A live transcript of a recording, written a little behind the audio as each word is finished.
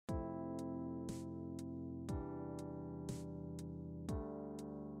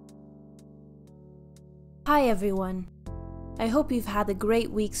Hi everyone! I hope you've had a great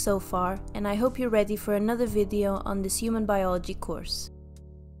week so far, and I hope you're ready for another video on this human biology course.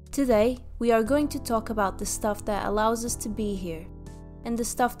 Today, we are going to talk about the stuff that allows us to be here, and the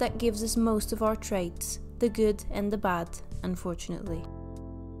stuff that gives us most of our traits, the good and the bad, unfortunately.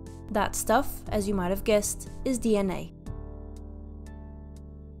 That stuff, as you might have guessed, is DNA.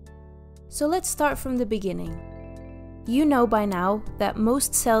 So let's start from the beginning. You know by now that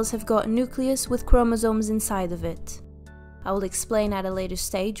most cells have got a nucleus with chromosomes inside of it. I will explain at a later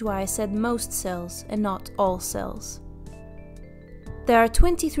stage why I said most cells and not all cells. There are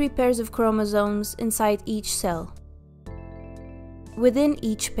 23 pairs of chromosomes inside each cell. Within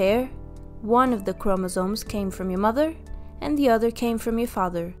each pair, one of the chromosomes came from your mother and the other came from your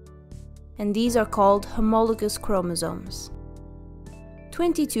father, and these are called homologous chromosomes.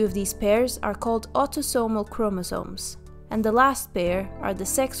 22 of these pairs are called autosomal chromosomes, and the last pair are the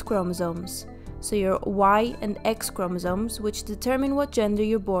sex chromosomes, so your Y and X chromosomes, which determine what gender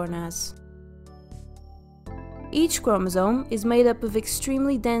you're born as. Each chromosome is made up of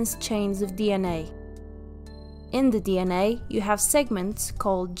extremely dense chains of DNA. In the DNA, you have segments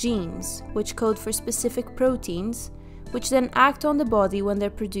called genes, which code for specific proteins, which then act on the body when they're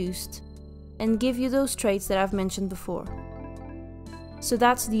produced, and give you those traits that I've mentioned before. So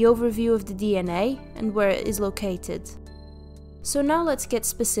that's the overview of the DNA and where it is located. So now let's get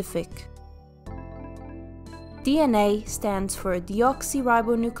specific. DNA stands for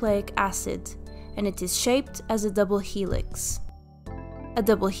deoxyribonucleic acid, and it is shaped as a double helix. A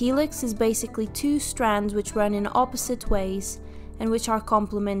double helix is basically two strands which run in opposite ways and which are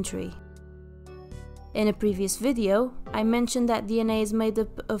complementary. In a previous video, I mentioned that DNA is made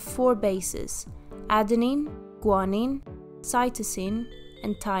up of 4 bases: adenine, guanine, cytosine,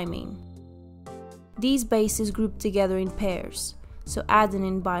 and thymine. These bases group together in pairs, so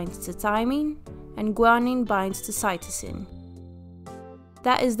adenine binds to thymine and guanine binds to cytosine.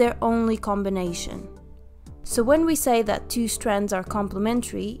 That is their only combination. So when we say that 2 strands are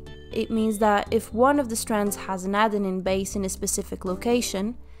complementary, it means that if one of the strands has an adenine base in a specific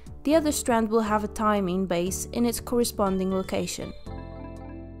location, the other strand will have a thymine base in its corresponding location.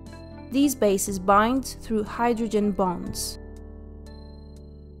 These bases bind through hydrogen bonds.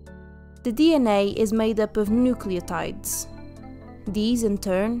 The DNA is made up of nucleotides. These, in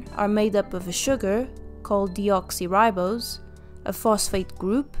turn, are made up of a sugar, called deoxyribose, a phosphate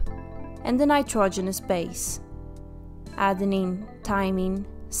group, and a nitrogenous base: adenine, thymine,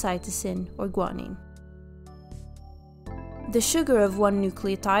 cytosine, or guanine. The sugar of one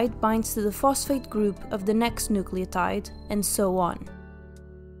nucleotide binds to the phosphate group of the next nucleotide, and so on.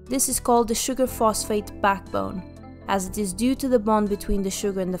 This is called the sugar-phosphate backbone, as it is due to the bond between the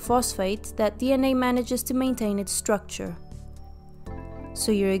sugar and the phosphate that DNA manages to maintain its structure.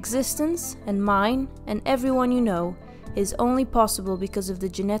 So your existence, and mine, and everyone you know, is only possible because of the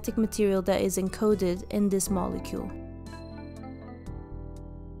genetic material that is encoded in this molecule.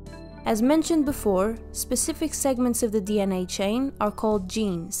 As mentioned before, specific segments of the DNA chain are called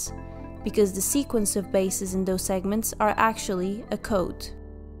genes, because the sequence of bases in those segments are actually a code.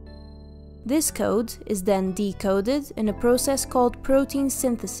 This code is then decoded in a process called protein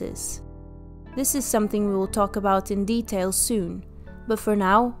synthesis. This is something we will talk about in detail soon, but for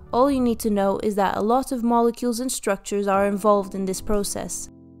now, all you need to know is that a lot of molecules and structures are involved in this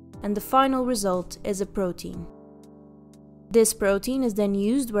process, and the final result is a protein. This protein is then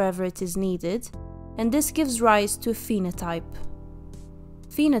used wherever it is needed, and this gives rise to a phenotype.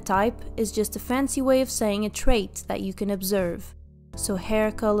 Phenotype is just a fancy way of saying a trait that you can observe. So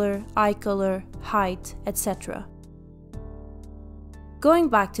hair color, eye color, height, etc. Going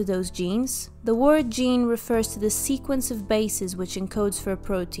back to those genes, the word gene refers to the sequence of bases which encodes for a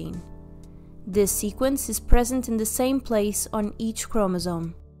protein. This sequence is present in the same place on each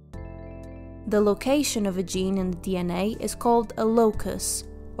chromosome. The location of a gene in the DNA is called a locus,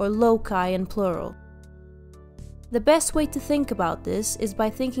 or loci in plural. The best way to think about this is by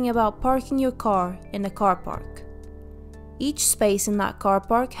thinking about parking your car in a car park. Each space in that car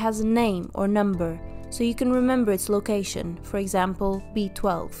park has a name or number, so you can remember its location, for example,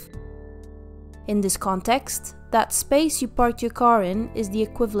 B12. In this context, that space you parked your car in is the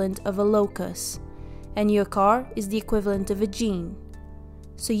equivalent of a locus, and your car is the equivalent of a gene.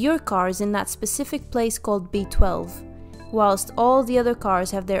 So your car is in that specific place called B12, whilst all the other cars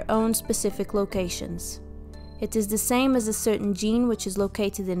have their own specific locations. It is the same as a certain gene which is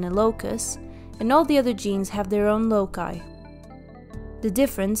located in a locus, and all the other genes have their own loci. The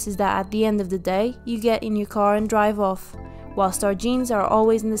difference is that at the end of the day, you get in your car and drive off, whilst our genes are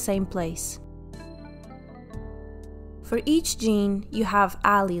always in the same place. For each gene, you have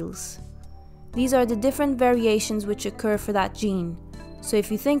alleles. These are the different variations which occur for that gene. So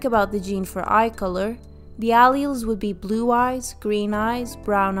if you think about the gene for eye color, the alleles would be blue eyes, green eyes,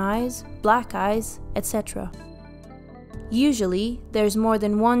 brown eyes, black eyes, etc. Usually, there's more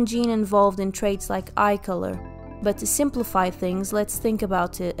than one gene involved in traits like eye color, but to simplify things, let's think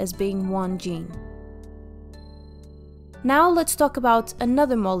about it as being one gene. Now let's talk about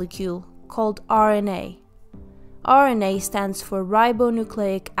another molecule called RNA. RNA stands for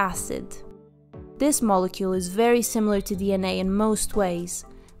ribonucleic acid. This molecule is very similar to DNA in most ways,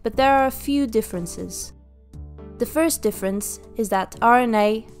 but there are a few differences. The first difference is that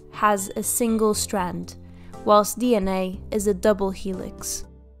RNA has a single strand, whilst DNA is a double helix.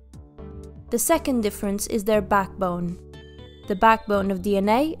 The second difference is their backbone. The backbone of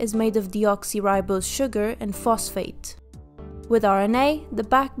DNA is made of deoxyribose sugar and phosphate. With RNA, the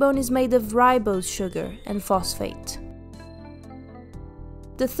backbone is made of ribose sugar and phosphate.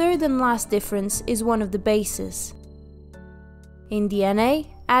 The third and last difference is one of the bases. In DNA,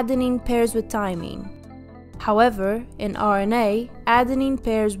 adenine pairs with thymine. However, in RNA, adenine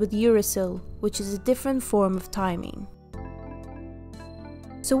pairs with uracil, which is a different form of thymine.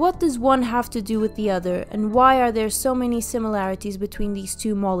 So what does one have to do with the other, and why are there so many similarities between these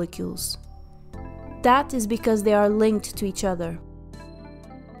two molecules? That is because they are linked to each other.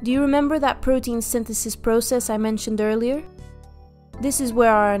 Do you remember that protein synthesis process I mentioned earlier? This is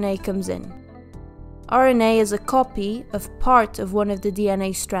where RNA comes in. RNA is a copy of part of one of the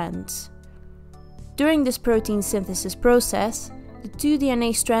DNA strands. During this protein synthesis process, the two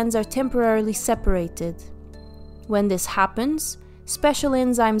DNA strands are temporarily separated. When this happens, special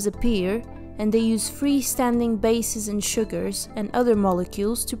enzymes appear and they use freestanding bases and sugars and other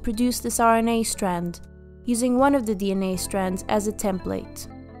molecules to produce this RNA strand, using one of the DNA strands as a template.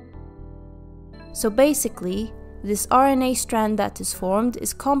 So basically, this RNA strand that is formed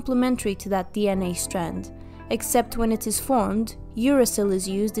is complementary to that DNA strand, except when it is formed, uracil is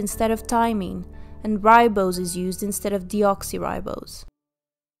used instead of thymine, and ribose is used instead of deoxyribose.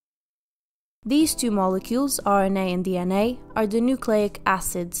 These two molecules, RNA and DNA, are the nucleic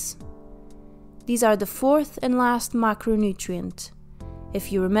acids. These are the fourth and last macronutrient.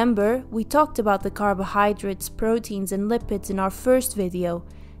 If you remember, we talked about the carbohydrates, proteins and lipids in our first video,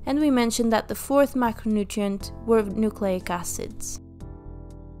 and we mentioned that the fourth macronutrient were nucleic acids.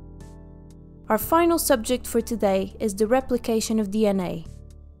 Our final subject for today is the replication of DNA.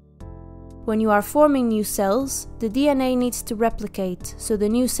 When you are forming new cells, the DNA needs to replicate, so the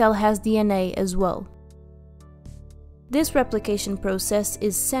new cell has DNA as well. This replication process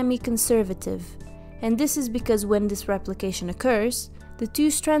is semi-conservative, and this is because when this replication occurs, the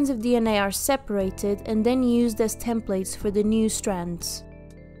two strands of DNA are separated and then used as templates for the new strands.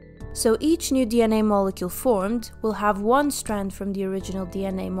 So each new DNA molecule formed will have one strand from the original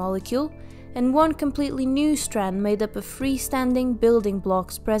DNA molecule and one completely new strand made up of freestanding building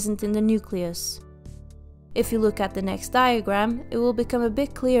blocks present in the nucleus. If you look at the next diagram, it will become a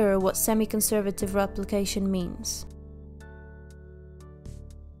bit clearer what semi-conservative replication means.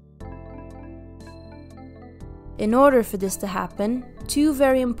 In order for this to happen, two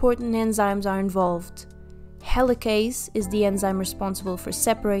very important enzymes are involved. Helicase is the enzyme responsible for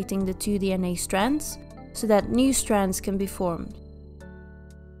separating the two DNA strands so that new strands can be formed.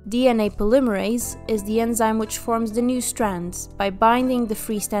 DNA polymerase is the enzyme which forms the new strands by binding the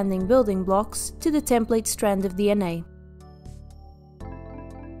freestanding building blocks to the template strand of DNA.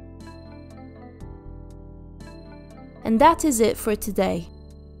 And that is it for today.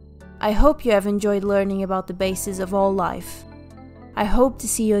 I hope you have enjoyed learning about the basis of all life. I hope to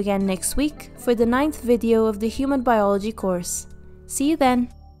see you again next week for the 9th video of the Human Biology course. See you then!